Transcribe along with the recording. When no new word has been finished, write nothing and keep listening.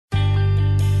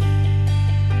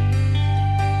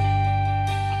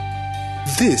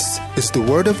This is the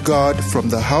Word of God from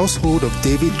the Household of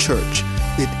David Church.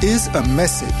 It is a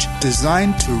message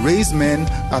designed to raise men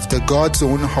after God's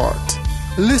own heart.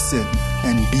 Listen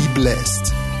and be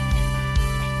blessed.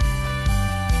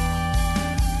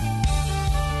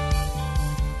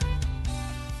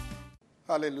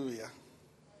 Hallelujah.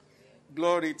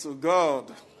 Glory to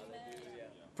God.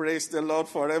 Praise the Lord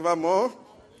forevermore.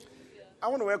 I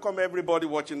want to welcome everybody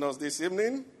watching us this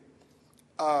evening.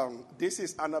 This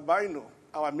is an albino.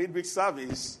 Our midweek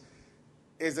service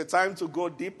is the time to go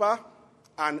deeper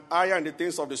and higher in the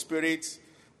things of the Spirit,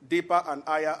 deeper and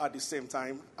higher at the same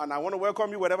time. And I want to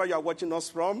welcome you wherever you are watching us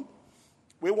from.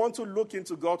 We want to look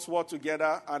into God's Word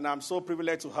together, and I'm so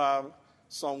privileged to have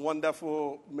some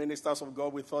wonderful ministers of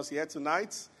God with us here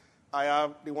tonight. I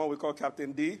have the one we call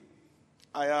Captain D.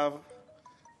 I have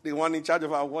the one in charge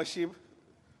of our worship,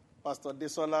 Pastor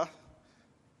Olusola.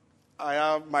 I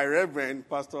have my Reverend,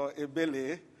 Pastor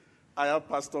Ebele. I have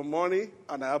Pastor Moni,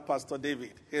 and I have Pastor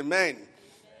David. Amen.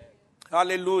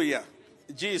 Hallelujah.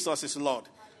 Jesus is Lord.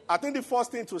 I think the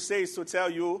first thing to say is to tell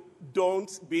you, don't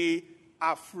be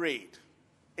afraid.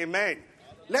 Amen.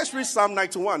 Let's read Psalm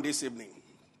 91 this evening.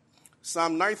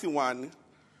 Psalm 91.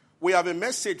 We have a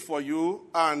message for you,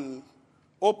 and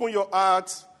open your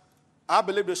heart. I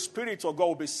believe the Spirit of God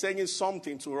will be saying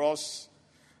something to us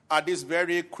at this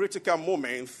very critical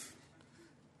moment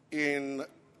in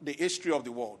the history of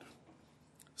the world.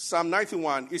 Psalm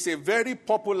 91 is a very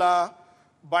popular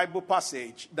Bible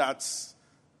passage that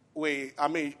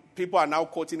people are now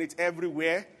quoting it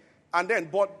everywhere.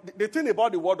 But the thing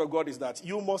about the Word of God is that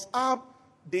you must have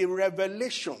the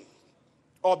revelation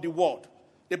of the Word.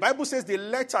 The Bible says the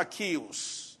letter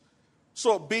kills.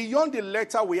 So beyond the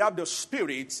letter, we have the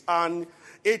Spirit, and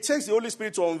it takes the Holy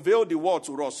Spirit to unveil the Word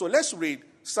to us. So let's read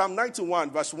Psalm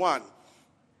 91, verse 1.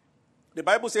 The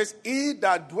Bible says, "He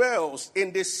that dwells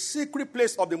in the secret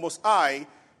place of the Most High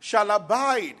shall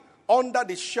abide under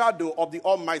the shadow of the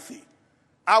Almighty.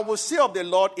 I will say of the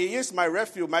Lord, He is my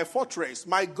refuge, my fortress,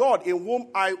 my God in whom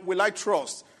I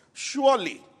trust.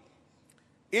 Surely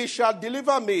He shall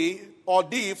deliver me or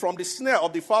thee from the snare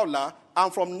of the fowler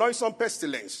and from noisome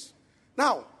pestilence."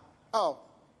 Now,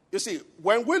 you see,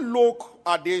 when we look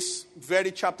at this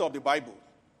very chapter of the Bible,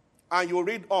 and you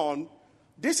read on,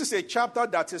 this is a chapter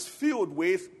that is filled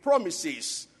with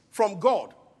promises from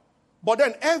God. But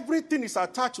then everything is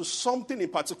attached to something in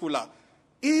particular.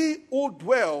 He who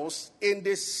dwells in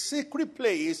the secret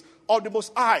place of the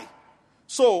Most High.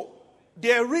 So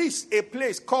there is a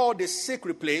place called the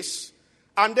secret place,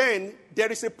 and then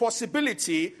there is a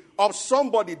possibility of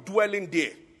somebody dwelling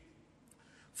there.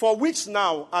 For which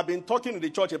now I've been talking in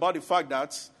the church about the fact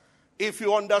that if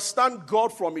you understand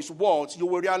God from His words, you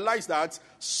will realize that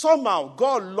somehow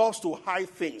God loves to hide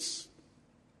things.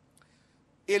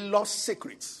 He loves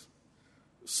secrets.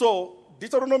 So,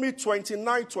 Deuteronomy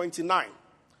 29:29,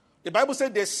 the Bible says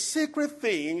the secret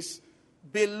things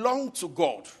belong to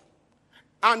God,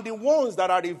 and the ones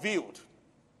that are revealed.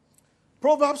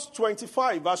 Proverbs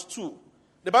 25, verse 2,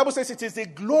 the Bible says it is the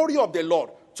glory of the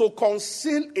Lord to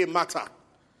conceal a matter.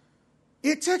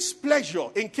 He takes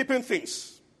pleasure in keeping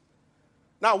things.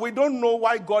 Now, we don't know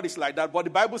why God is like that, but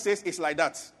the Bible says it's like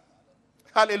that.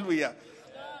 Hallelujah.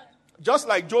 Just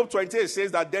like Job 28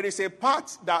 says that there is a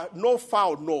part that no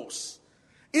fowl knows.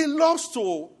 He loves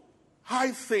to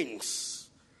hide things.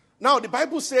 Now, the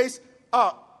Bible says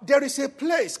there is a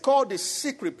place called the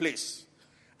secret place.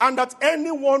 And that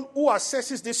anyone who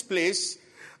accesses this place,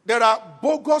 there are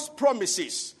bogus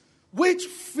promises which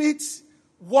fit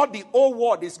what the whole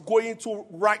world is going to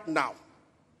right now.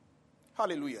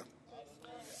 Hallelujah.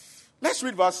 Let's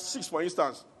read verse 6, for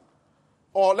instance.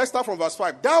 Or let's start from verse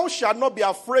 5. "Thou shalt not be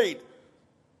afraid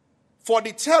for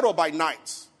the terror by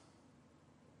night."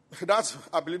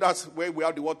 I believe that's where we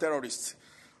have the word terrorist.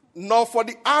 "Nor for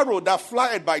the arrow that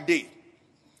flieth by day.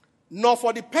 Nor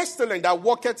for the pestilence that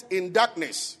walketh in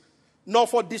darkness. Nor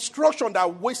for destruction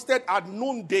that wasteth at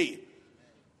noonday."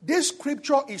 This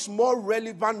scripture is more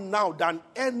relevant now than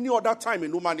any other time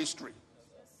in human history.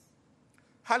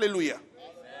 Hallelujah.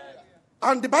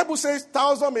 And the Bible says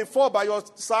 1,000 may fall by your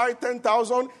side,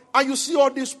 10,000. And you see all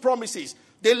these promises.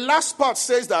 The last part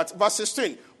says that, verse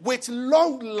 16, "with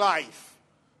long life."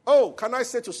 Oh, can I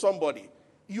say to somebody,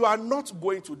 you are not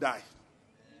going to die.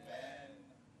 Amen.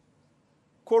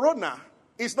 Corona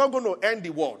is not going to end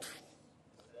the world.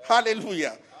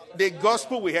 Hallelujah. The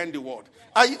gospel will end the world.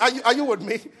 Are you with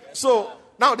me? So,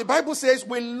 now the Bible says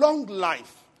with long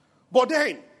life. But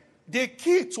then, the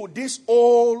key to this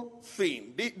whole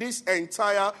thing,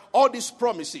 all these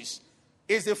promises,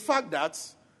 is the fact that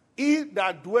he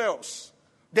that dwells,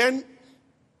 then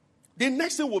The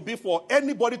next thing will be for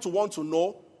anybody to want to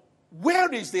know,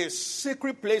 where is the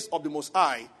secret place of the Most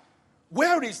High?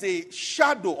 Where is the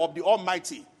shadow of the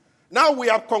Almighty? Now we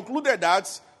have concluded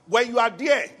that when you are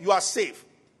there, you are safe.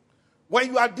 When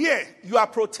you are there, you are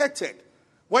protected.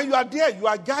 When you are there, you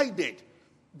are guided.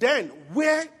 Then,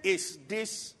 where is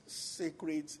this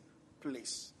sacred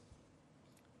place?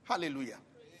 Hallelujah.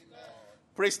 Amen.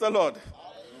 Praise the Lord.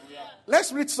 Hallelujah.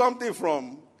 Let's read something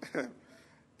from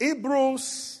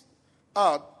Hebrews.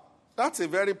 That's a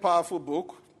very powerful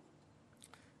book.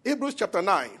 Hebrews chapter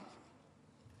 9.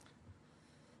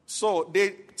 So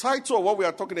the title of what we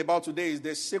are talking about today is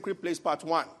The Sacred Place Part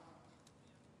 1.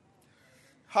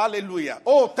 Hallelujah.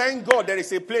 Oh, thank God there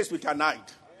is a place we can hide.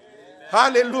 Amen.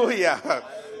 Hallelujah. Hallelujah.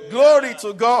 Glory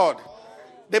to God.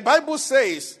 The Bible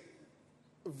says,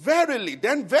 verily,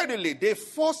 the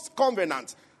first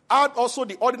covenant had also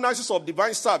the ordinances of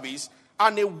divine service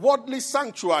and a worldly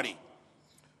sanctuary.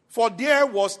 For there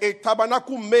was a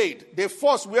tabernacle made, the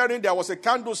first wherein there was a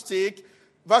candlestick.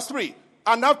 Verse 3.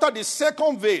 And after the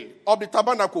second veil of the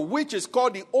tabernacle, which is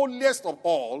called the holiest of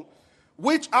all,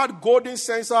 which had golden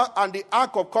censer and the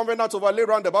ark of covenant overlaid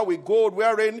round about with gold,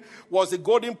 wherein was the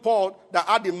golden pot that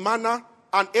had the manna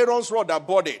and Aaron's rod that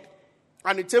budded,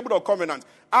 and the table of covenant.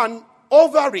 And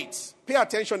over it, pay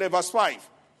attention in verse 5,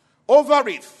 over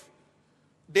it,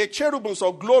 the cherubims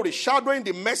of glory shadowing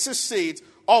the mercy seat,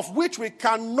 of which we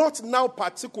cannot now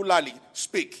particularly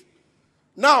speak.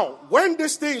 Now, when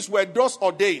these things were thus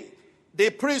ordained, the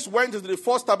priest went into the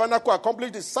first tabernacle,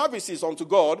 accomplished the services unto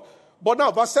God. But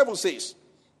now, verse 7 says,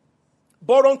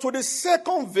 but unto the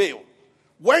second veil,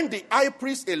 when the high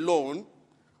priest alone,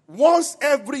 once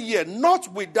every year,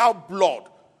 not without blood,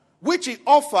 which he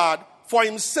offered for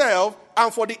himself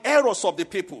and for the errors of the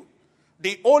people,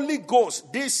 the Holy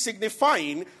Ghost, this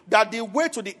signifying that the way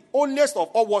to the holiest of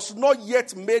all was not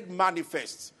yet made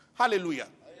manifest. Hallelujah.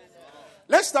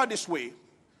 Let's start this way.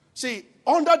 See,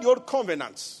 under the old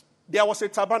covenant, there was a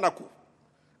tabernacle.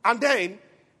 And then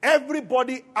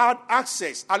everybody had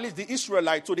access, at least the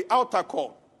Israelites, to the outer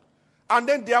court. And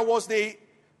then there was the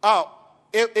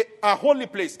a holy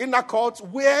place, inner court,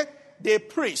 where the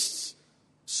priests,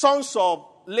 sons of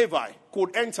Levi,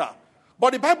 could enter.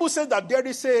 But the Bible says that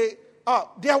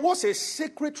there was a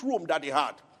secret room that they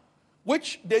had,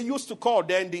 which they used to call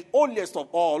then the holiest of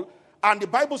all. And the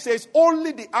Bible says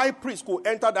only the high priest could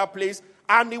enter that place,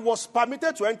 and he was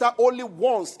permitted to enter only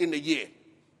once in a year.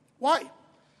 Why?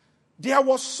 There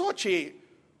was such a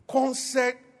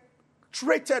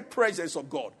concentrated presence of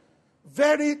God,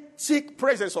 very thick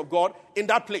presence of God in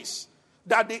that place,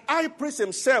 that the high priest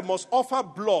himself must offer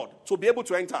blood to be able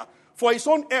to enter for his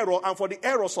own error and for the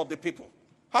errors of the people.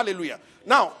 Hallelujah.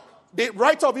 Now, the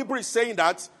writer of Hebrews is saying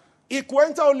that he could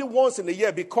enter only once in a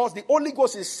year because the Holy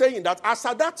Ghost is saying that as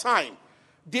at that time,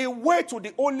 the way to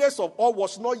the holiest of all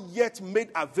was not yet made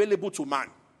available to man.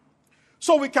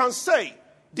 So we can say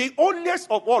the holiest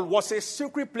of all was a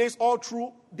secret place all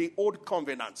through the old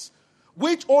covenants,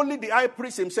 which only the high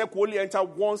priest himself could only enter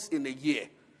once in a year.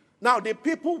 Now, the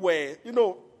people were,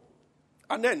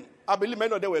 and then I believe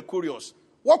many of them were curious.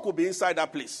 What could be inside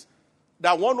that place?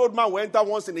 That one old man will enter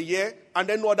once in a year, and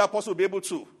then no other person will be able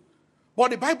to. But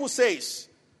the Bible says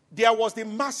there was the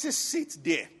mercy seat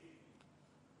there.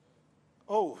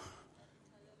 Oh,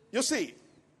 you see,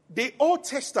 the Old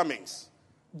Testament,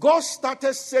 God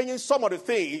started saying some of the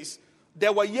things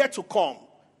that were yet to come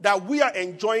that we are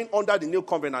enjoying under the new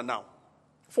covenant now.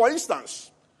 For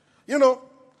instance,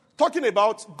 talking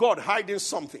about God hiding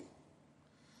something.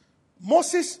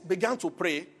 Moses began to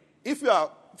pray. If you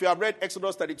have read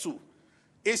Exodus 32,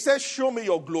 it says, show me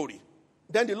your glory.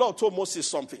 Then the Lord told Moses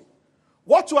something.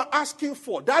 What you are asking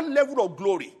for, that level of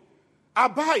glory,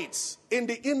 abides in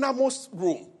the innermost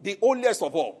room, the holiest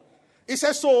of all. He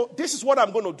says, so this is what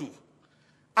I'm going to do.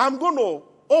 I'm going to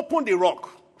open the rock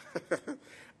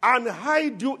and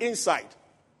hide you inside,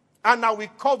 and I will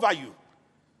cover you.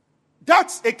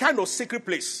 That's a kind of secret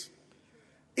place.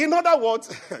 In other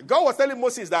words, God was telling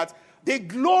Moses that the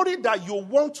glory that you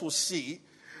want to see,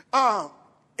 a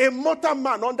mortal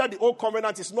man under the old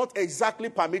covenant is not exactly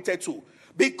permitted to.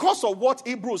 Because of what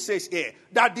Hebrews says here,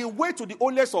 that the way to the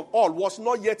holiest of all was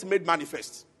not yet made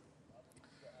manifest.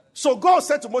 So God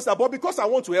said to Moses, but because I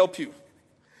want to help you,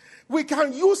 we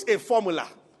can use a formula.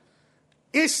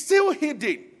 It's still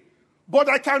hidden, but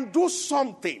I can do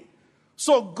something.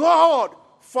 So God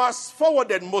fast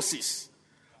forwarded Moses.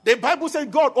 The Bible says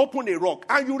God opened a rock.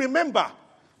 And you remember,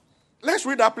 let's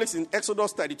read that place in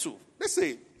Exodus 32. Let's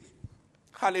say,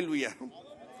 hallelujah. Amen.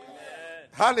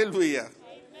 Hallelujah.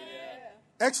 Amen.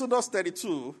 Exodus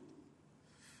 32.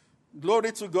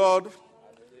 Glory to God.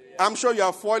 Hallelujah. I'm sure you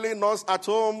are following us at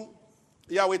home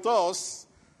You are with us.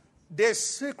 The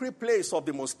secret place of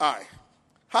the Most High.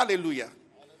 Hallelujah.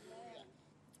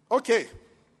 Okay.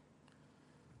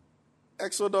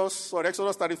 Exodus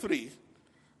 33,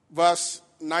 verse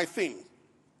 19.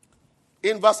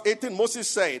 In verse 18, Moses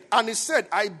said, and he said,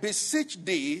 I beseech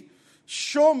thee,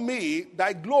 show me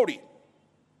thy glory.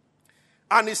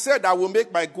 And he said, I will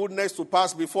make my goodness to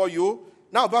pass before you.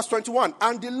 Now, verse 21.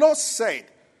 And the Lord said,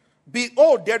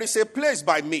 behold, there is a place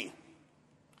by me.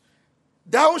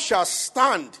 Thou shalt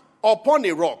stand upon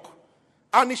a rock,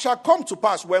 and it shall come to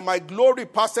pass when my glory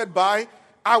passeth by,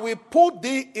 I will put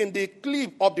thee in the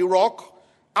cleft of the rock,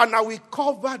 and I will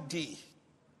cover thee.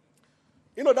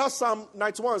 You know that Psalm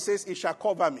 91 says, it shall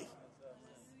cover me.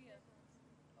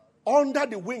 Under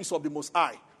the wings of the Most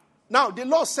High. Now, the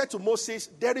Lord said to Moses,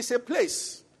 there is a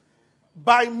place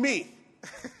by me.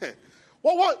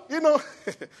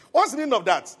 What's the meaning of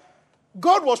that?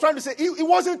 God was trying to say, he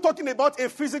wasn't talking about a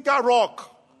physical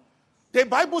rock. The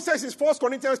Bible says in 1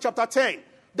 Corinthians chapter 10,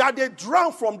 that they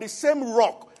drank from the same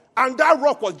rock, and that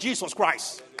rock was Jesus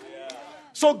Christ.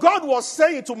 So God was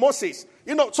saying to Moses,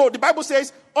 so the Bible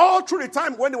says, all through the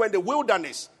time when they were in the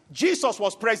wilderness, Jesus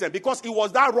was present because it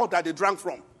was that rock that they drank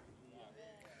from.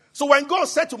 So when God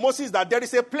said to Moses that there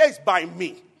is a place by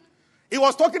me, he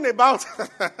was talking about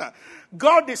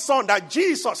God the Son, that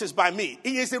Jesus is by me.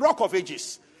 He is the rock of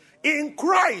ages. In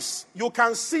Christ, you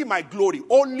can see my glory,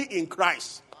 only in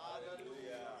Christ.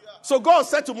 So God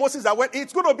said to Moses that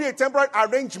it's going to be a temporary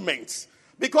arrangement,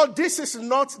 because this is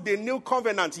not the new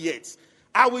covenant yet.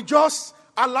 I will just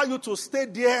allow you to stay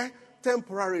there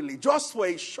temporarily, just for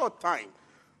a short time,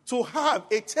 to have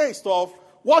a taste of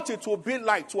what it will be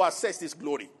like to access this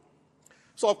glory.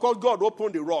 So, of course, God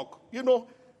opened the rock.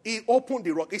 He opened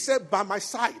the rock. He said, by my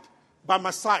side, by my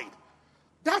side.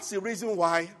 That's the reason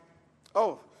why,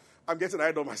 I'm getting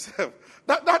ahead of myself.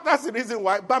 That's the reason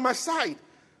why, by my side,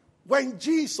 when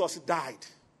Jesus died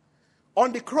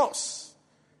on the cross,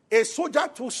 a soldier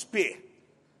took spear,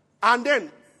 and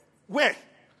then, where?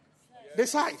 The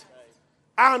side.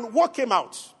 And what came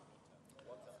out?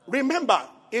 Remember,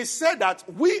 it said that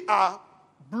we are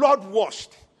blood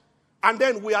washed, and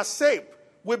then we are saved.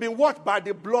 We've been washed by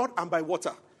the blood and by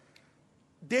water.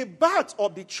 The birth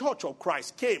of the church of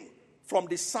Christ came from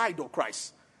the side of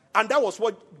Christ. And that was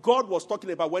what God was talking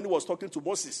about when he was talking to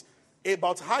Moses,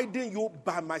 about hiding you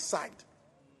by my side.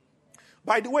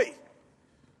 By the way,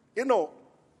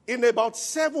 in about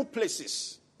 7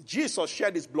 places, Jesus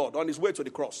shed his blood on his way to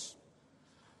the cross.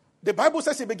 The Bible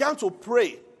says he began to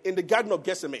pray in the Garden of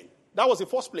Gethsemane. That was the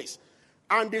first place.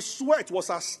 And the sweat was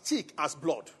as thick as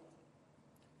blood.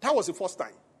 That was the first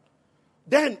time.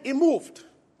 Then he moved.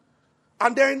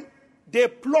 And then they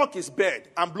plucked his beard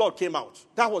and blood came out.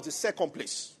 That was the second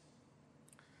place.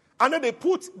 And then they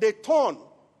put the crown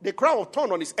of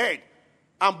thorn on his head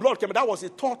and blood came out. That was the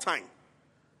third time.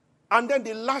 And then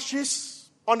the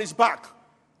lashes on his back.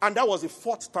 And that was the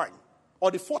fourth time, or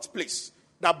the fourth place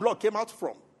that blood came out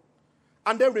from.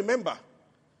 And then remember,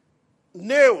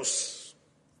 nails,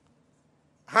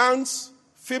 hands,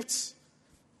 feet,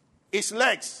 his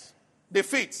legs, the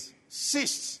feet,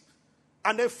 cysts,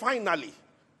 and then finally,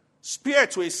 spear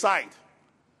to his side.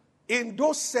 In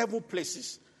those 7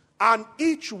 places, and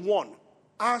each one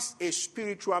has a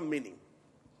spiritual meaning.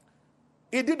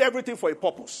 He did everything for a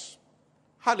purpose.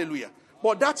 Hallelujah.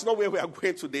 But that's not where we are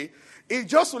going today.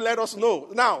 It's just to let us know.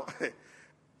 Now,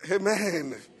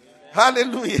 amen.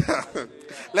 Hallelujah.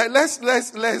 Let's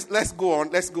go on.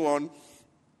 Let's go on.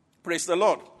 Praise the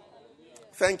Lord.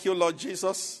 Thank you, Lord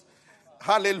Jesus.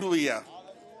 Hallelujah.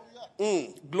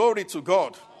 Glory to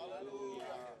God.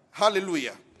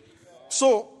 Hallelujah.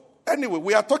 So, anyway,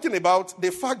 we are talking about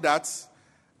the fact that,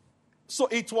 so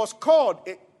it was called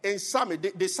in Psalm,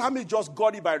 the psalmist just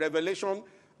got it by revelation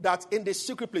that in the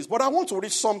secret place. But I want to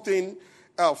read something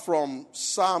from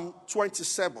Psalm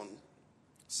 27.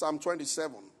 Psalm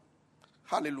 27.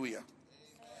 Hallelujah.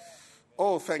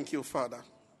 Oh, thank you, Father.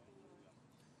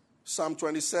 Psalm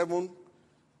 27,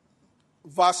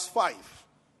 verse 5.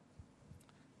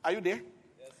 Are you there?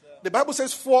 Yes, sir. The Bible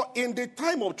says, for in the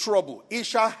time of trouble, he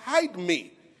shall hide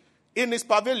me in his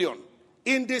pavilion.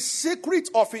 In the secret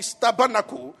of his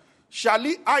tabernacle shall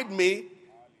he hide me.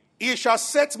 He shall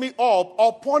set me up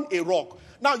upon a rock.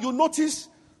 Now, you notice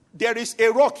there is a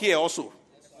rock here also.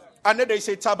 And then there is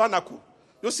a tabernacle.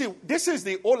 You see, this is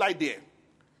the whole idea.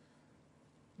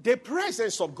 The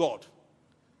presence of God,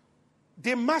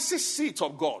 the mercy seat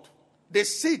of God, the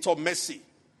seat of mercy,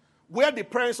 where the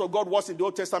presence of God was in the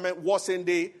Old Testament was in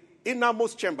the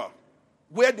innermost chamber,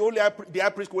 where the high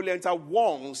priest could only enter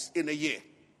once in a year.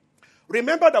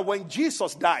 Remember that when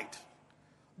Jesus died,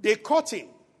 the curtain,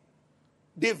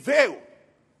 the veil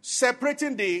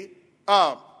separating the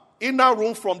inner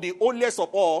room from the holiest of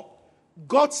all,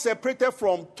 got separated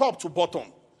from top to bottom.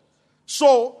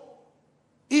 So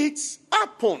it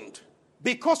happened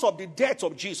because of the death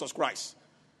of Jesus Christ.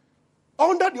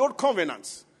 Under the old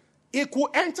covenant, he could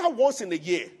enter once in a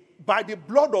year by the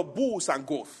blood of bulls and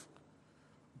goats,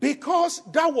 because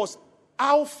that was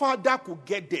how far that could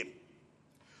get them.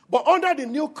 But under the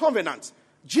new covenant,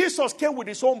 Jesus came with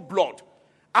his own blood,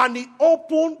 and he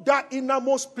opened that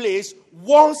innermost place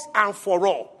once and for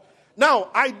all. Now,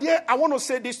 I want to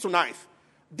say this tonight.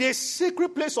 The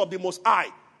secret place of the Most High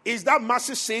is that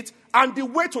mercy seat, and the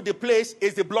way to the place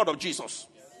is the blood of Jesus.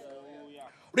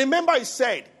 Remember, he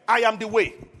said, I am the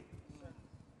way.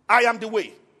 I am the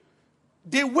way.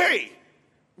 The way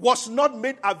was not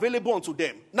made available unto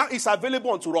them. Now it's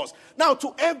available unto us. Now,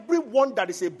 to everyone that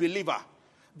is a believer,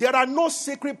 there are no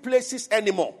secret places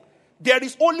anymore. There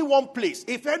is only one place.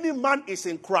 If any man is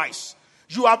in Christ,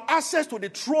 you have access to the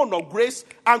throne of grace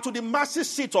and to the mercy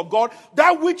seat of God.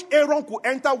 That which Aaron could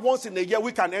enter once in a year,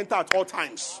 we can enter at all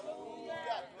times.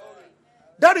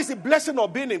 That is the blessing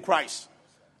of being in Christ.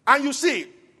 And you see,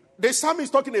 the psalmist is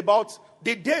talking about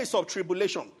the days of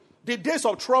tribulation, the days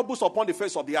of troubles upon the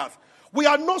face of the earth. We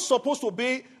are not supposed to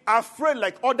be afraid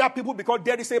like other people, because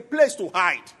there is a place to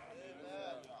hide.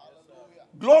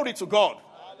 Glory to God.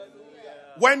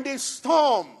 When the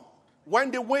storm,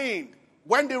 when the wind,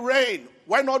 when the rain,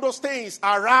 when all those things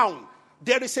are around,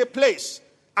 there is a place.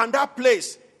 And that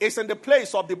place is in the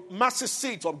place of the mercy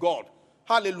seat of God.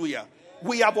 Hallelujah.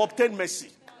 We have obtained mercy.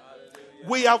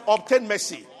 We have obtained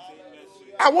mercy.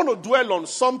 I want to dwell on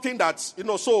something that's,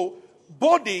 so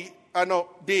both the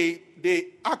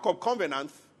Ark of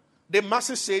Covenant, the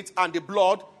mercy seat, and the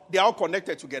blood, they are all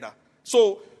connected together.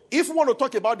 So if we want to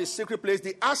talk about the secret place,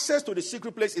 the access to the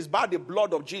secret place is by the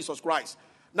blood of Jesus Christ.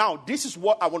 Now, this is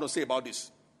what I want to say about this.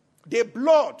 The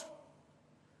blood.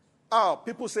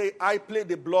 People say, I plead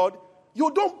the blood.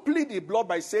 You don't plead the blood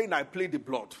by saying, I plead the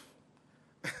blood.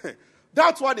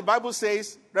 That's why the Bible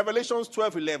says, Revelations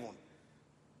 12:11.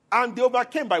 And they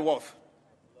overcame by what?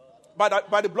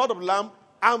 By the blood of the Lamb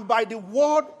and by the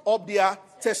word of their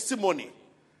testimony.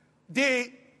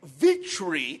 The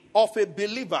victory of a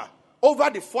believer over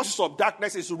the forces of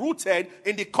darkness is rooted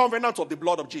in the covenant of the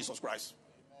blood of Jesus Christ.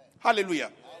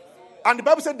 Hallelujah. And the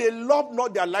Bible said they loved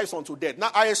not their lives unto death.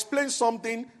 Now, I explained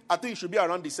something, I think it should be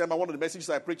around December, one of the messages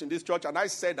I preached in this church, and I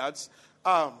said that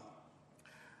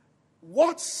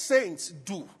what saints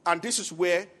do, and this is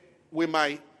where we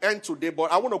might end today,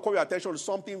 but I want to call your attention to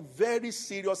something very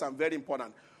serious and very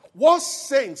important. What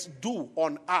saints do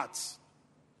on earth,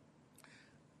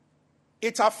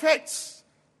 it affects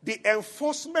the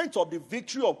enforcement of the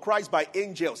victory of Christ by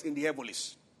angels in the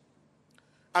heavens.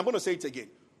 I'm going to say it again.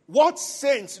 What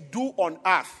saints do on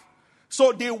earth.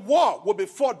 So the war will be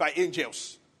fought by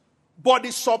angels, but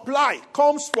the supply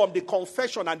comes from the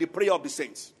confession and the prayer of the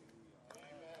saints.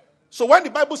 So when the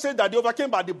Bible says that they overcame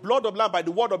by the blood of the Lamb, by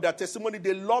the word of their testimony,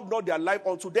 they loved not their life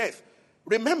unto death.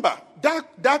 Remember,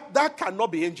 that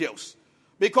cannot be angels.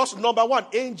 Because number one,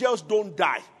 angels don't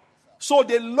die. So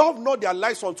they love not their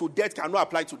lives unto death cannot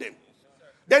apply to them.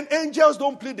 Then angels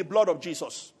don't plead the blood of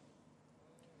Jesus.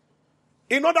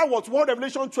 In other words, what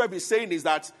Revelation 12 is saying is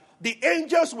that the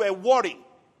angels were warring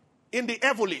in the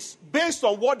heavens based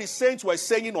on what the saints were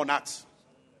saying on earth.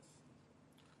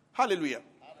 Hallelujah.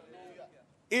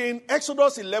 In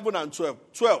Exodus 11 and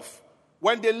 12,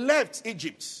 when they left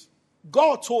Egypt,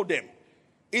 God told them,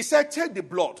 he said, take the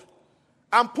blood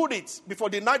and put it, before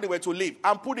the night they were to leave,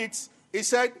 and put it, he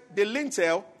said, the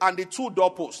lintel and the 2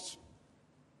 doorposts.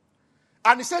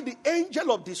 And he said, the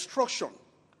angel of destruction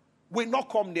will not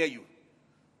come near you.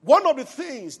 One of the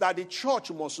things that the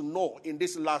church must know in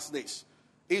these last days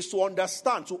is to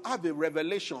understand, to have a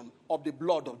revelation of the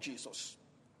blood of Jesus.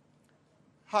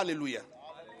 Hallelujah.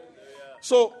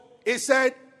 So he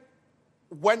said,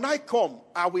 when I come,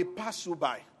 I will pass you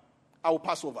by. I will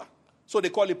pass over. So they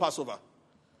call it Passover.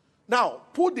 Now,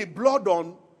 put the blood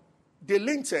on the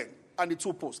lintel and the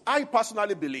 2 posts. I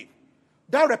personally believe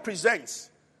that represents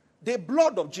the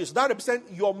blood of Jesus. That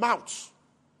represents your mouth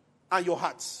and your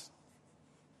hearts.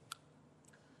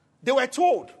 They were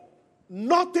told,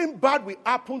 nothing bad will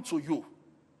happen to you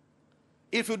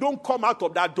if you don't come out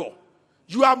of that door.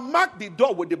 You have marked the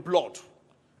door with the blood,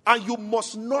 and you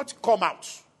must not come out.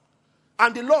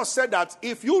 And the Lord said that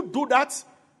if you do that,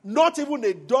 not even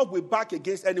a dog will bark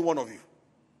against any one of you.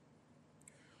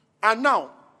 And now,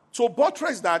 to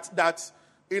buttress that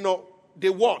the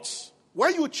words,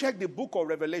 when you check the book of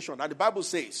Revelation, and the Bible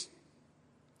says,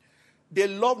 they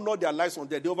love not their lives on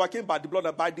death. They overcame by the blood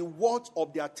and by the words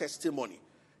of their testimony.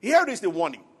 Here is the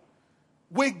warning.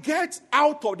 We get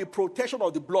out of the protection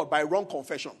of the blood by wrong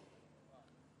confession.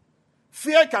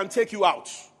 Fear can take you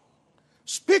out.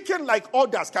 Speaking like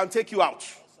others can take you out.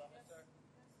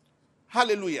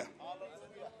 Hallelujah.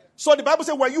 So the Bible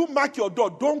says when you mark your door,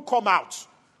 don't come out.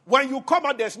 When you come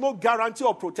out, there's no guarantee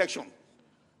of protection.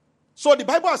 So the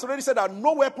Bible has already said that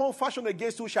no weapon fashioned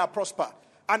against you shall prosper.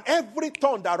 And every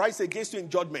tongue that rises against you in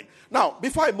judgment. Now,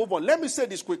 before I move on, let me say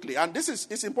this quickly. And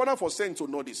it's important for saints to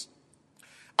know this.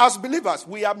 As believers,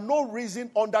 we have no reason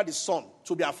under the sun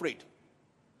to be afraid.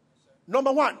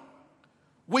 Number one,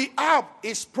 we have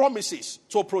his promises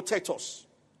to protect us.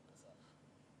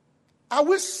 Are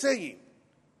we saying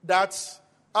that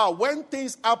when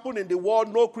things happen in the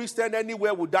world, no Christian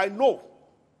anywhere will die? No.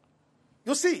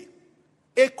 You see,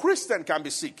 a Christian can be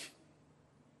sick.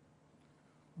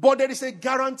 But there is a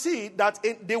guarantee that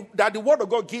the word of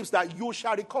God gives that you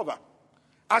shall recover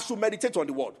as you meditate on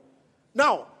the word.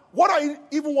 Now, what I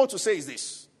even want to say is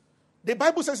this. The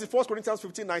Bible says in 1 Corinthians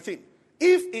 15:19,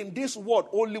 if in this world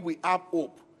only we have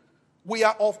hope, we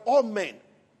are of all men.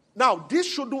 Now, this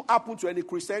shouldn't happen to any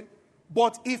Christian,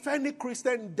 but if any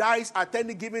Christian dies at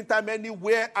any given time,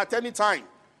 anywhere, at any time,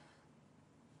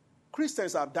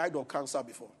 Christians have died of cancer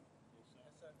before.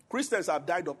 Christians have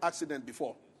died of accident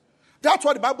before. That's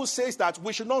why the Bible says that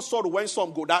we should not sorrow when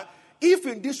some go. That if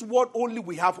in this world only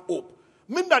we have hope.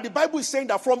 Meaning that the Bible is saying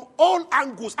that from all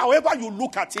angles, however you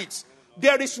look at it,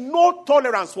 there is no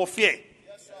tolerance for fear.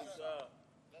 Yes, sir.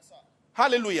 Yes, sir.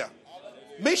 Hallelujah.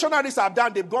 Hallelujah. Missionaries have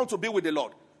done, they've gone to be with the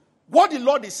Lord. What the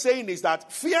Lord is saying is that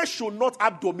fear should not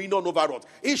have dominion over us.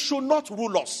 It should not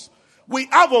rule us. We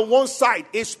have on one side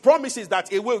his promises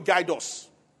that it will guide us.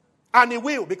 And it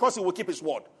will, because he will keep his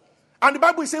word. And the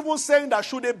Bible is even saying that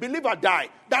should a believer die,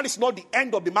 that is not the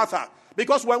end of the matter.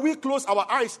 Because when we close our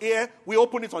eyes here, we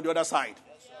open it on the other side.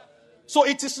 So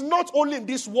it is not only in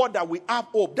this world that we have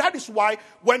hope. That is why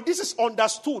when this is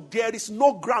understood, there is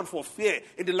no ground for fear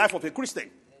in the life of a Christian.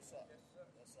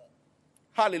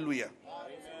 Hallelujah.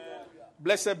 Amen.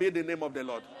 Blessed be the name of the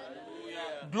Lord.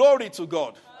 Hallelujah. Glory to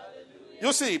God. Hallelujah.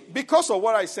 You see, because of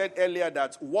what I said earlier,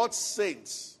 that what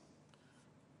saints,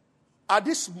 at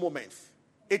this moment,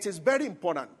 it is very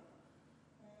important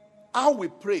how we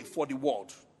pray for the word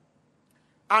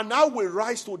and how we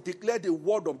rise to declare the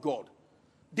word of God.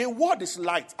 The word is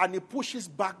light and it pushes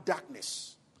back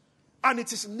darkness. And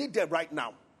it is needed right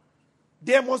now.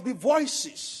 There must be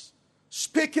voices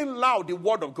speaking loud the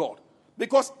word of God.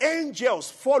 Because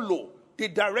angels follow the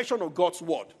direction of God's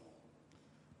word.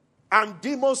 And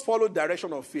demons follow the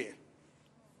direction of fear.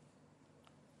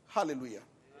 Hallelujah.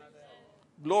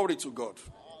 Glory to God.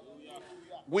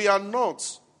 We are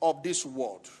not of this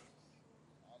world.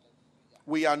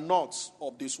 We are not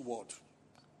of this world.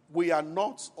 We are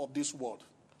not of this world.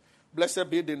 Blessed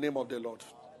be the name of the Lord.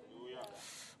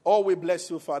 Oh, we bless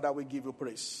you, Father. We give you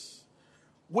praise.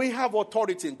 We have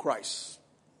authority in Christ.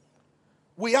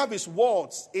 We have his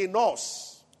words in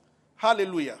us.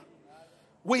 Hallelujah.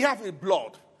 We have his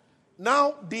blood.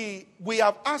 Now we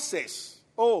have access.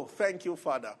 Oh, thank you,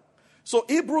 Father. So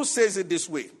Hebrews says it this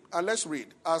way. And let's read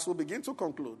as we begin to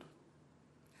conclude.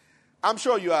 I'm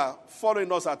sure you are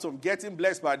following us at home, getting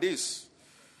blessed by this.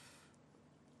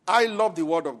 I love the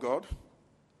word of God.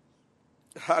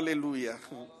 Hallelujah.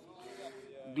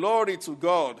 Hallelujah. Glory to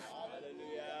God.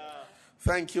 Hallelujah.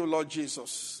 Thank you, Lord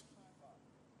Jesus.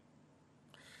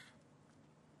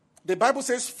 The Bible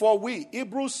says, for we,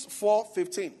 Hebrews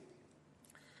 4:15,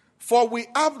 for we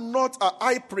have not a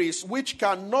high priest which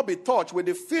cannot be touched with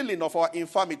the feeling of our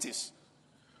infirmities,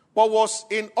 but was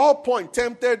in all points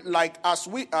tempted like as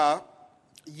we are,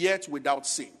 yet without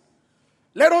sin.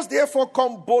 Let us therefore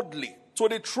come boldly to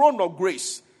the throne of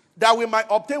grace, that we might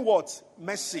obtain what?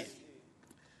 Mercy.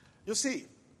 You see,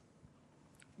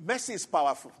 mercy is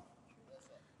powerful.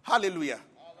 Hallelujah.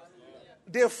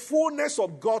 The fullness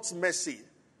of God's mercy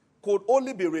could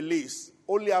only be released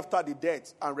only after the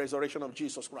death and resurrection of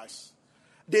Jesus Christ.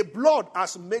 The blood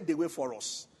has made the way for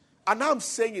us. And I'm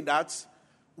saying that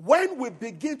when we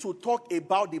begin to talk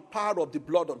about the power of the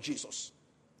blood of Jesus,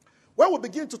 when we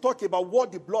begin to talk about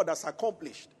what the blood has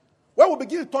accomplished, when we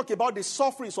begin to talk about the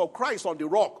sufferings of Christ on the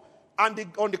rock and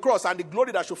on the cross and the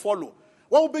glory that should follow,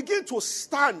 when we begin to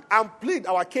stand and plead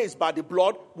our case by the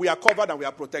blood, we are covered and we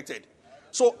are protected.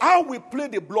 So how we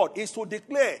plead the blood is to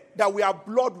declare that we are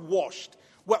blood washed,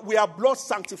 we are blood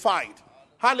sanctified.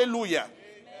 Hallelujah.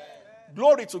 Amen.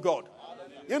 Glory to God.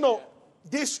 Hallelujah. You know,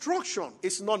 destruction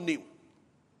is not new.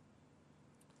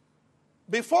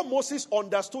 Before Moses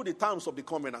understood the terms of the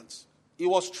covenant, he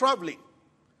was traveling.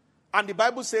 And the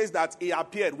Bible says that he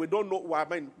appeared. We don't know. I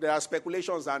mean, there are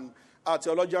speculations and Our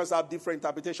theologians have different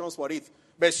interpretations for it.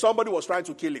 But somebody was trying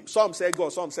to kill him. Some say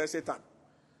God, some say Satan.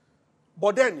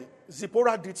 But then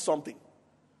Zipporah did something.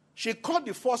 She cut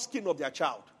the foreskin of their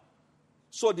child.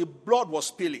 So the blood was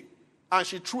spilling. And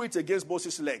she threw it against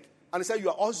Moses' leg. And he said, you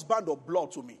are husband of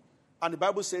blood to me. And the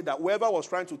Bible said that whoever was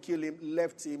trying to kill him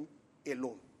left him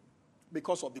alone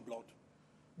because of the blood.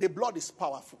 The blood is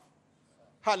powerful.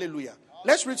 Hallelujah.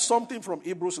 Let's read something from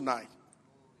Hebrews 9.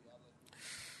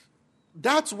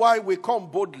 That's why we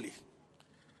come boldly.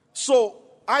 So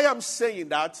I am saying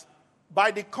that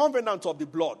by the covenant of the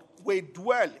blood, we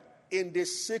dwell in the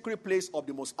secret place of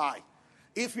the Most High.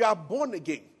 If you are born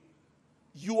again,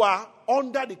 you are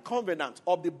under the covenant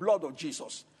of the blood of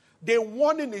Jesus. The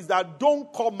warning is that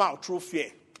don't come out through fear.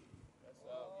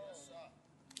 Yes, sir.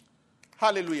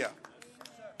 Hallelujah.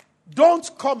 Don't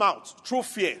come out through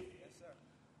fear.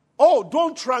 Oh,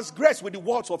 don't transgress with the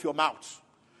words of your mouth.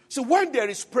 See, when there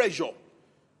is pressure,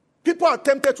 people are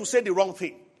tempted to say the wrong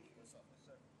thing.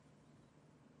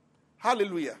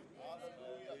 Hallelujah.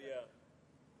 Hallelujah.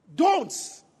 Don't.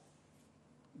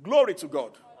 Glory to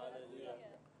God. Hallelujah.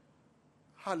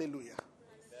 Hallelujah.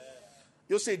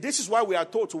 You see, this is why we are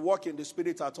told to walk in the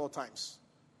Spirit at all times.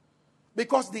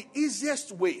 Because the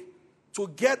easiest way to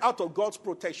get out of God's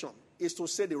protection is to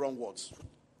say the wrong words.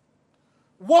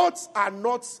 Words are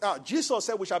not, Jesus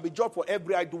said we shall be judged for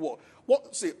every idle word.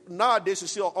 See, nowadays you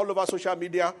see all over social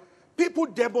media, people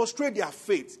demonstrate their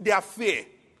faith, their fear.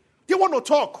 They want to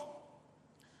talk.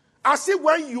 As if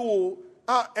when you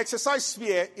exercise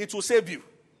fear, it will save you.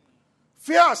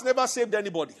 Fear has never saved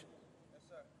anybody.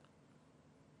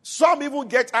 Some even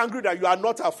get angry that you are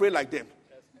not afraid like them.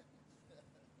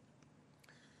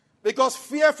 Because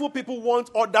fearful people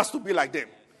want others to be like them.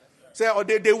 Say, or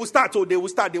they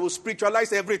will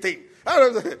spiritualize everything.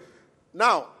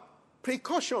 Now,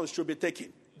 precautions should be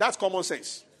taken. That's common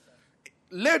sense.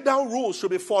 Laid down rules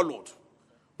should be followed.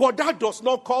 But that does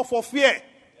not call for fear.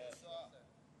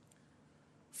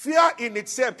 Fear in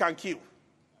itself can kill.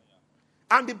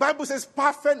 And the Bible says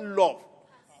perfect love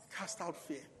cast out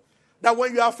fear. That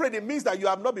when you are afraid, it means that you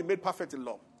have not been made perfect in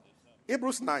love.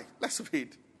 Hebrews 9. Let's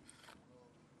read.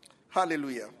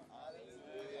 Hallelujah.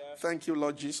 Thank you,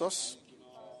 Lord Jesus.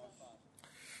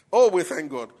 Oh, we thank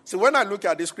God. See, when I look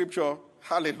at this scripture,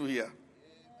 hallelujah.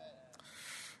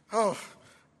 Oh,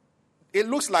 it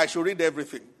looks like I should read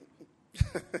everything.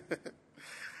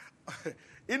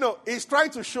 It's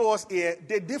trying to show us here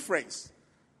the difference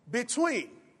between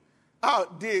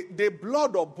the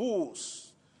blood of bulls.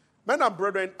 Men and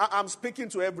brethren, I'm speaking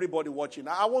to everybody watching.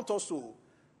 I want us to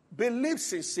believe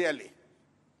sincerely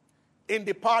in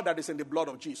the power that is in the blood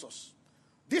of Jesus.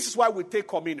 This is why we take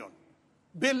communion.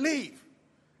 Believe.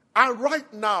 And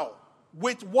right now,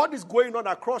 with what is going on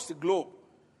across the globe,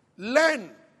 learn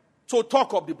to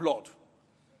talk of the blood.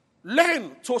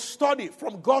 Learn to study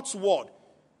from God's word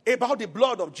about the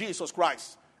blood of Jesus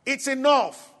Christ. It's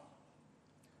enough.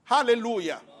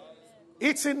 Hallelujah.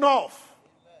 It's enough.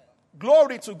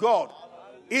 Glory to God.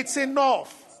 It's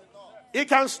enough. It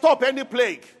can stop any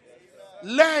plague.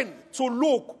 Learn to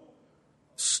look.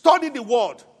 Study the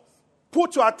word.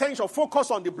 Put your attention,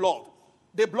 focus on the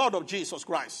blood of Jesus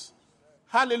Christ.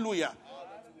 Hallelujah.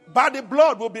 By the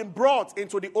blood we've been brought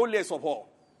into the holiest of all.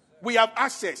 We have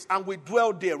access and we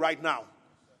dwell there right now.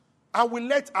 And we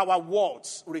let our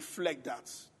words reflect that.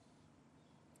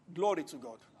 Glory to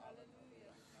God.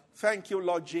 Thank you,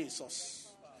 Lord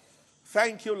Jesus.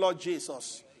 Thank you, Lord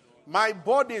Jesus. My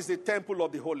body is the temple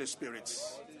of the Holy Spirit.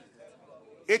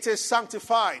 It is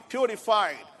sanctified,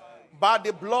 purified by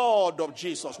the blood of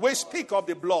Jesus. We speak of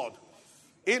the blood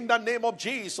in the name of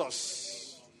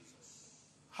Jesus.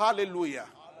 Hallelujah.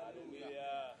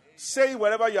 Say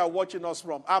wherever you are watching us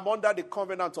from, I'm under the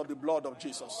covenant of the blood of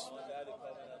Jesus.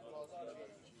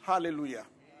 Hallelujah.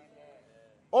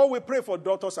 Oh, we pray for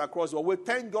doctors across the world. We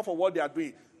thank God for what they are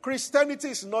doing. Christianity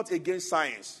is not against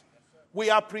science. We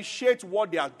appreciate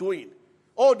what they are doing.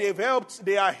 Oh,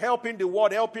 they are helping the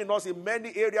world, helping us in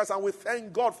many areas, and we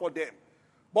thank God for them.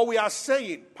 But we are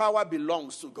saying power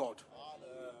belongs to God.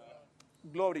 Hallelujah.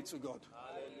 Glory to God.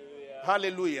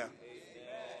 Hallelujah.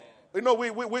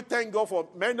 Hallelujah. We thank God for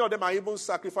many of them are even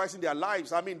sacrificing their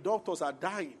lives. I mean, doctors are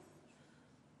dying.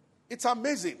 It's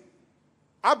amazing.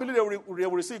 I believe they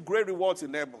will receive great rewards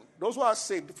in heaven. Those who are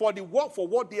saved for the work, for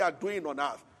what they are doing on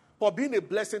earth, for being a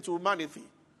blessing to humanity.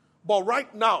 But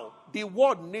right now, the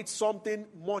world needs something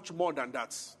much more than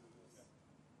that.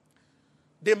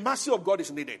 The mercy of God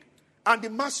is needed. And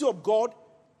the mercy of God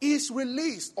is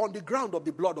released on the ground of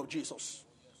the blood of Jesus.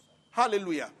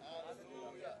 Hallelujah.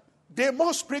 Hallelujah. They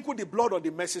must sprinkle the blood on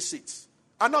the mercy seat.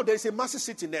 And now there is a mercy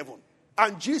seat in heaven.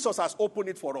 And Jesus has opened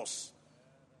it for us.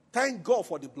 Thank God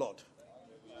for the blood.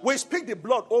 We speak the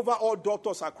blood over all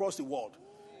doctors across the world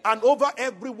and over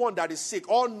everyone that is sick,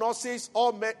 all nurses,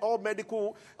 all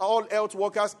medical, all health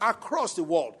workers across the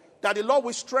world, that the Lord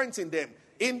will strengthen them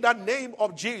in the name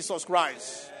of Jesus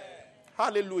Christ.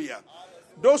 Hallelujah.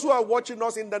 Those who are watching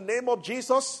us in the name of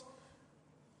Jesus,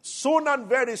 soon and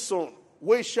very soon,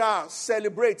 we shall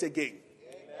celebrate again.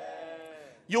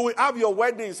 You will have your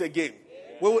weddings again.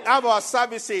 We will have our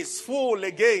services full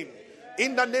again.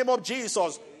 In the name of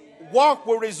Jesus, work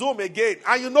will resume again.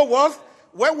 And you know what?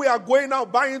 When we are going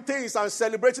out buying things and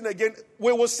celebrating again,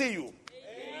 we will see you. Amen.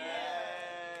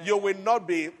 You will not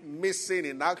be missing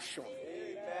in action.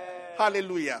 Amen.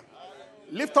 Hallelujah.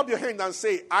 Lift up your hand and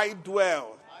say, I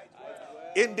dwell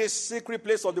in this secret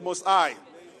place of the Most High,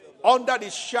 under the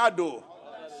shadow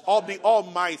of the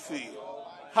Almighty.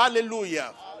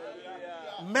 Hallelujah.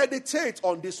 Meditate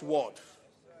on this word.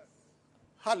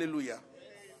 Hallelujah.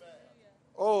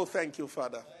 Oh, thank you,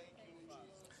 Father.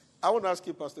 I want to ask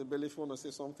you, Pastor Billy, if you want to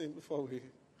say something before we...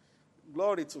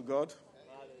 Glory to God.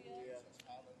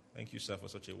 Thank you, sir, for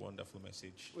such a wonderful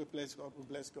message. We bless God. We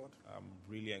bless God. I'm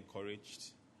really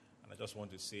encouraged. And I just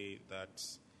want to say that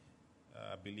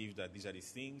I believe that these are the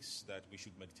things that we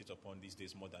should meditate upon these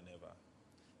days more than ever.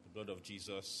 The blood of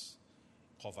Jesus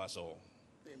covers all.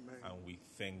 Amen. And we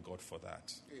thank God for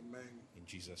that. Amen. In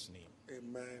Jesus' name.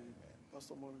 Amen.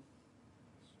 Pastor Morning.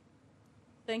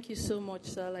 Thank you so much,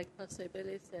 sir, like Pastor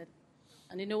Ebele said.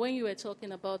 And when you were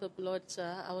talking about the blood,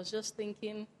 sir, I was just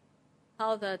thinking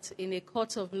how that in a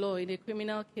court of law, in a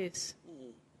criminal case,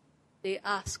 they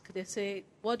say,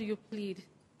 what do you plead?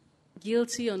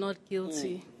 Guilty or not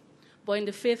guilty? But in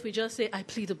the faith, we just say, I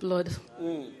plead the blood.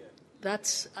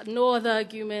 That's no other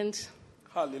argument.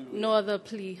 Hallelujah. No other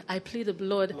plea. I plead the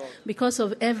blood because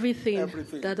of everything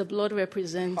that the blood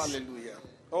represents. Hallelujah.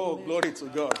 Oh, glory to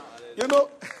God.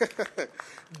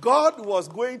 God was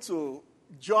going to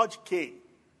judge Cain,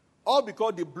 all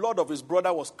because the blood of his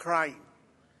brother was crying.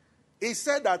 He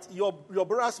said that your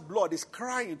brother's blood is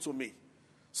crying to me.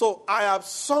 So I have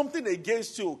something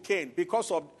against you, Cain,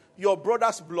 because of your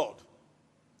brother's blood.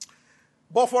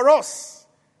 But for us,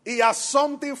 he has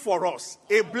something for us,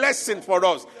 a blessing for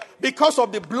us, because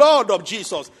of the blood of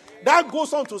Jesus. That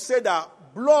goes on to say that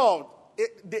blood,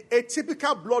 a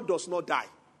typical blood does not die.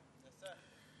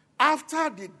 After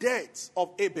the death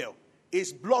of Abel,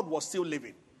 his blood was still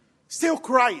living, still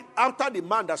crying after the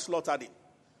man that slaughtered him.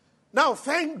 Now,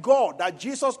 thank God that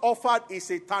Jesus offered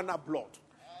his eternal blood.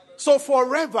 So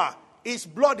forever, his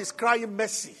blood is crying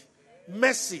mercy,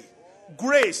 mercy,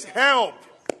 grace, help.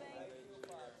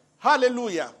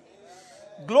 Hallelujah.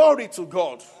 Glory to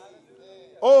God.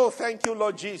 Oh, thank you,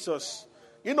 Lord Jesus.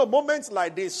 Moments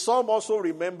like this, some also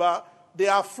remember they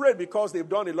are afraid because they've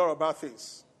done a lot of bad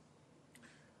things.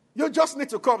 You just need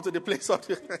to come to the place of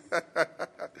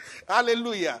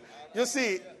Hallelujah. You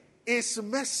see, it's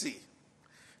mercy.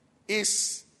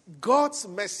 It's God's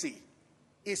mercy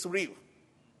is real.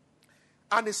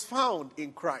 And is found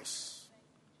in Christ.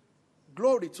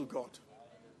 Glory to God.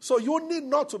 So you need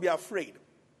not to be afraid.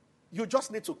 You just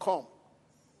need to come.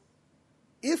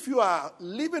 If you are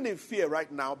living in fear right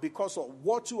now because of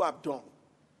what you have done,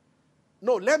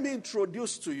 no, let me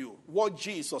introduce to you what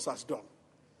Jesus has done.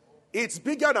 It's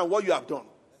bigger than what you have done.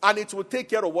 And it will take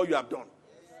care of what you have done.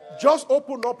 Just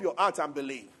open up your heart and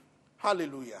believe.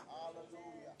 Hallelujah.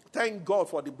 Thank God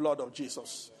for the blood of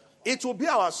Jesus. It will be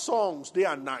our songs day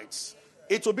and night.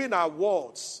 It will be in our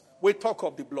words. We talk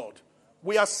of the blood.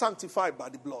 We are sanctified by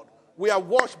the blood. We are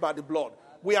washed by the blood.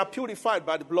 We are purified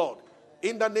by the blood.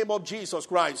 In the name of Jesus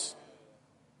Christ.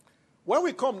 When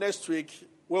we come next week,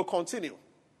 we'll continue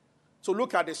to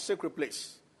look at the sacred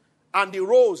place and the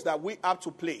roles that we have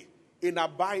to play in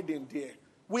abiding there.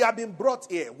 We have been brought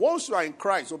here. Once you are in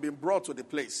Christ, you've been brought to the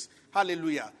place.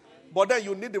 Hallelujah. But then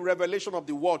you need the revelation of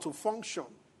the word to function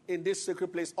in this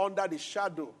sacred place under the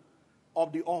shadow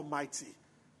of the Almighty.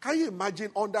 Can you imagine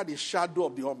under the shadow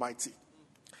of the Almighty?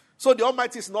 So the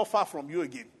Almighty is not far from you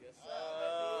again.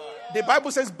 The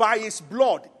Bible says by his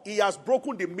blood, he has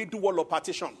broken the middle wall of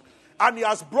partition. And he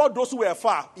has brought those who were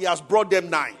far, he has brought them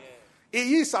nigh.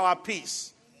 He is our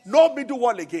peace. No middle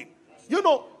wall again.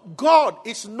 God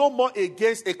is no more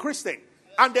against a Christian.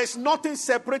 And there's nothing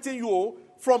separating you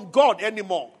from God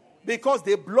anymore. Because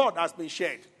the blood has been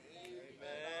shed.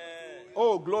 Amen.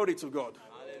 Oh, glory to God.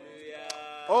 Hallelujah.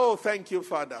 Oh, thank you,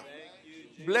 Father.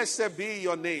 Thank you, blessed be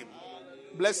your name.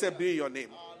 Hallelujah. Blessed be your name.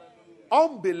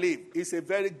 Hallelujah. Unbelief is a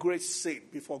very great sin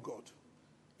before God.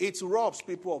 It robs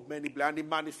people of many blessings and it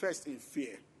manifests in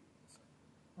fear.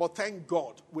 But thank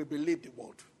God we believe the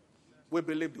word. We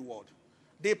believe the word.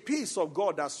 The peace of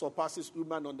God that surpasses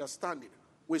human understanding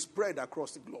will spread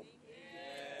across the globe.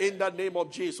 In the name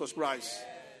of Jesus Christ.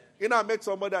 You know, I met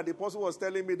somebody and the person was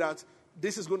telling me that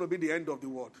this is going to be the end of the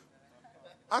world.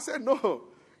 I said, no,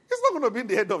 it's not going to be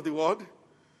the end of the world.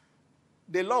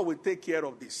 The Lord will take care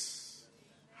of this.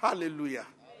 Hallelujah.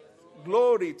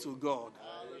 Glory to God.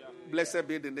 Blessed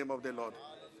be the name of the Lord.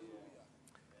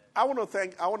 I want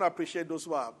to appreciate those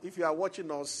who are. If you are watching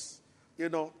us, you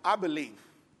know, I believe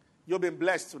you've been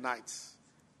blessed tonight.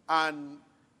 And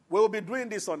we will be doing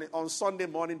this on Sunday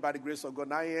morning by the grace of God,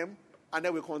 9 a.m. And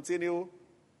then we'll continue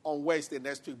on Wednesday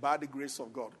next week by the grace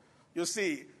of God. You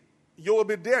see, you will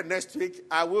be there next week.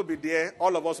 I will be there.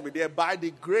 All of us will be there by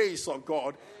the grace of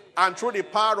God. And through the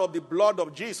power of the blood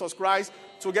of Jesus Christ,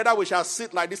 together we shall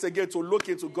sit like this again to look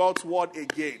into God's word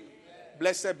again.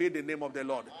 Blessed be the name of the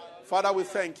Lord. Father, we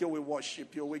thank you. We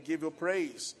worship you. We give you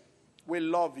praise. We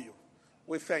love you.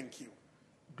 We thank you.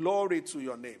 Glory to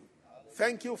your name.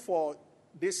 Thank you for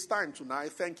this time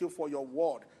tonight. Thank you for your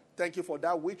word. Thank you for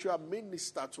that which you have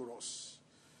ministered to us.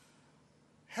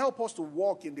 Help us to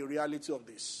walk in the reality of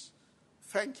this.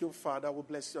 Thank you, Father. We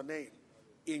bless your name.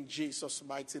 In Jesus'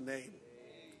 mighty name.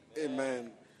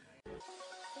 Amen.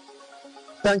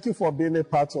 Thank you for being a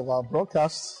part of our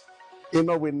broadcast. You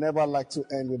know, we never like to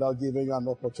end without giving you an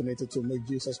opportunity to make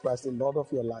Jesus Christ the Lord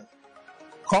of your life.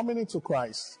 Coming into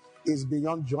Christ is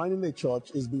beyond joining a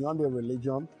church, is beyond a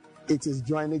religion. It is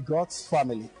joining God's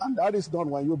family. And that is done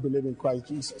when you believe in Christ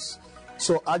Jesus.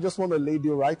 So I just want to lead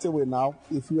you right away now.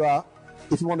 If you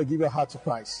want to give your heart to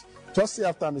Christ, just say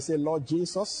after me, say, Lord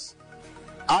Jesus,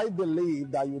 I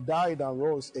believe that you died and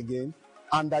rose again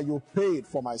and that you paid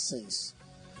for my sins.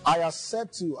 I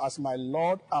accept you as my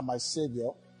Lord and my Savior,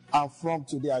 and from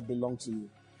today I belong to you.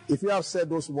 If you have said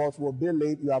those words, will be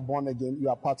late, you are born again, you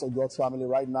are part of God's family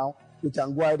right now. You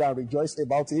can go ahead and rejoice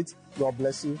about it. God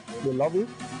bless you. We love you.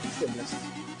 Stay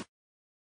blessed.